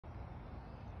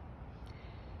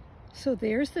So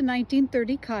there's the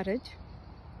 1930 cottage.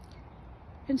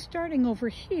 And starting over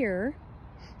here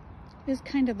is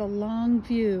kind of a long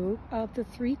view of the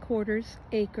 3/4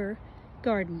 acre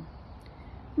garden.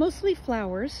 Mostly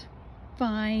flowers,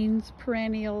 vines,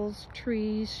 perennials,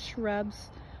 trees,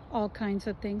 shrubs, all kinds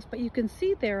of things. But you can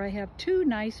see there I have 2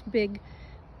 nice big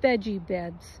veggie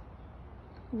beds,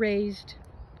 raised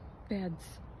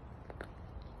beds.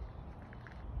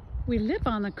 We live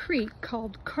on a creek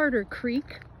called Carter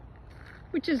Creek,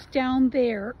 which is down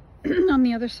there on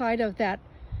the other side of that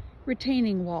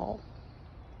retaining wall.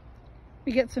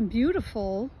 We get some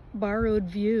beautiful borrowed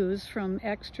views from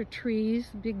extra trees,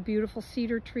 big beautiful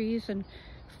cedar trees and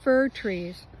fir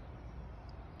trees.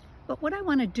 But what I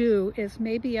want to do is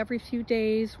maybe every few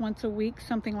days, once a week,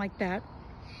 something like that,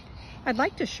 I'd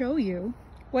like to show you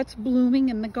what's blooming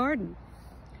in the garden.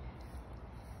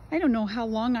 I don't know how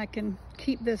long I can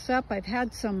keep this up. I've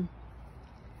had some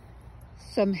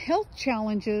health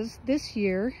challenges this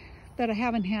year that I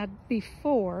haven't had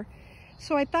before.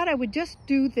 So I thought I would just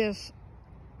do this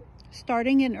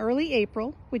starting in early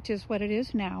April, which is what it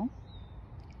is now.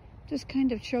 Just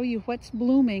kind of show you what's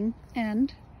blooming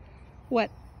and what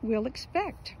we'll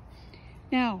expect.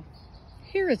 Now,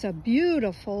 here is a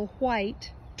beautiful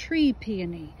white tree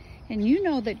peony. And you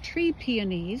know that tree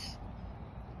peonies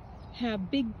have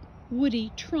big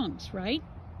woody trunks, right?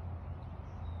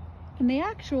 And they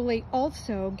actually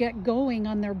also get going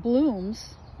on their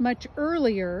blooms much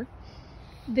earlier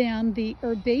than the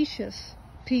herbaceous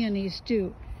peonies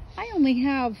do. I only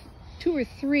have 2 or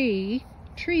 3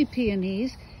 tree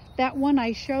peonies. That one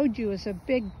I showed you is a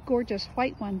big, gorgeous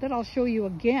white one that I'll show you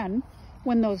again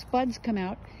when those buds come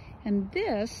out. And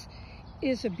this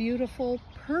is a beautiful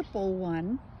purple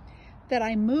one that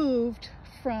I moved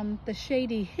from the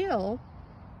shady hill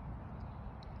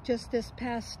just this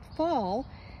past fall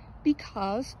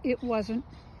because it wasn't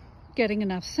getting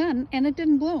enough sun and it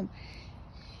didn't bloom.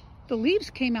 The leaves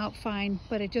came out fine,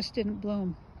 but it just didn't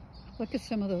bloom. Look at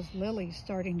some of those lilies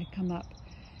starting to come up.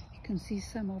 You can see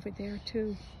some over there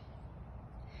too.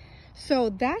 So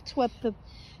that's what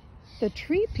the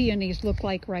tree peonies look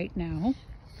like right now.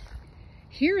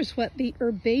 Here's what the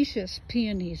herbaceous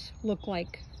peonies look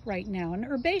like right now. And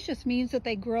herbaceous means that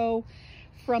they grow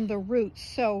from the roots.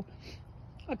 So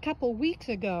a couple weeks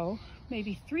ago,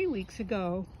 maybe 3 weeks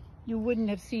ago, you wouldn't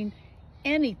have seen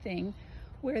anything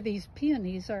where these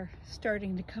peonies are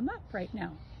starting to come up right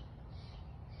now.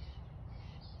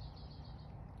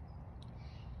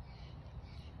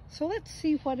 So let's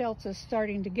see what else is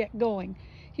starting to get going.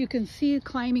 You can see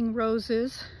climbing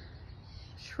roses,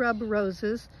 shrub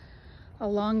roses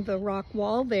along the rock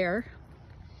wall there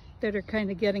that are kind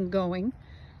of getting going.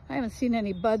 I haven't seen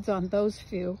any buds on those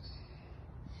few.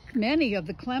 Many of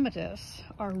the clematis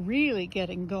are really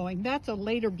getting going. That's a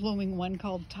later blooming one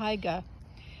called taiga.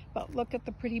 But look at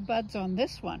the pretty buds on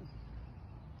this one.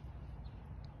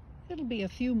 It'll be a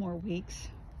few more weeks.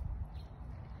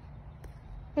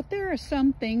 But there are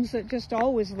some things that just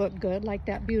always look good, like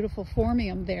that beautiful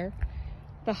phormium there.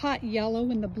 The hot yellow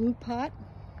in the blue pot.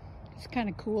 It's kind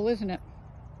of cool, isn't it?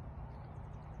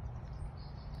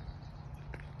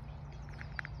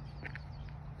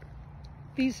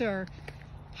 These are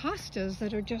hostas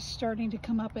that are just starting to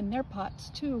come up in their pots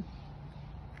too.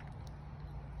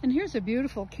 And here's a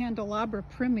beautiful candelabra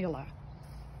primula.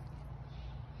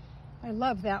 I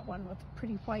love that one with the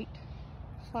pretty white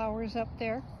flowers up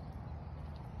there.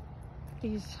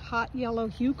 These hot yellow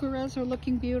heucheras are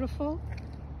looking beautiful.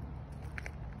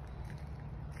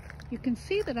 You can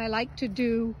see that I like to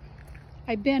do,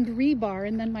 I bend rebar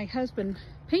and then my husband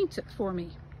paints it for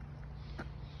me.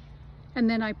 And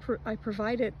then I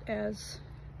provide it as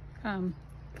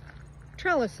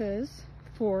trellises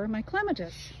for my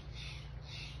clematis.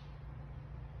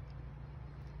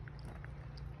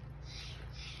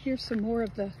 Here's some more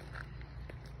of the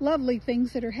lovely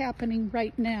things that are happening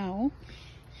right now.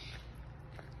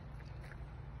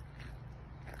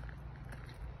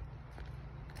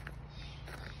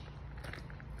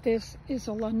 This is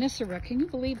a lonicera. Can you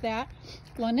believe that?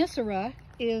 Lonicera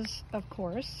is, of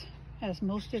course, as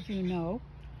most of you know,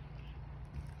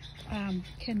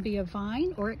 can be a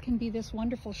vine or it can be this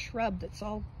wonderful shrub that's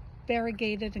all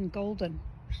variegated and golden.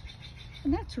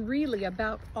 And that's really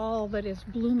about all that is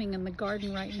blooming in the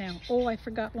garden right now. Oh, I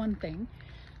forgot one thing.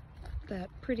 That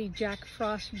pretty Jack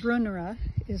Frost Brunnera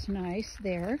is nice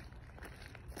there.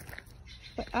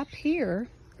 But up here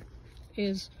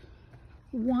is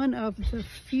one of the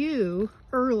few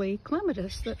early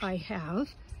clematis that I have.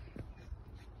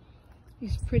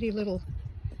 These pretty little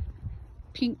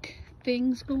pink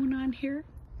things going on here.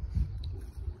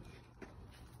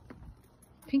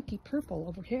 Pinky purple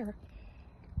over here.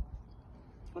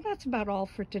 Well, that's about all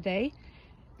for today.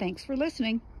 Thanks for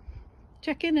listening.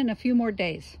 Check in a few more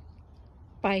days.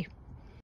 Bye.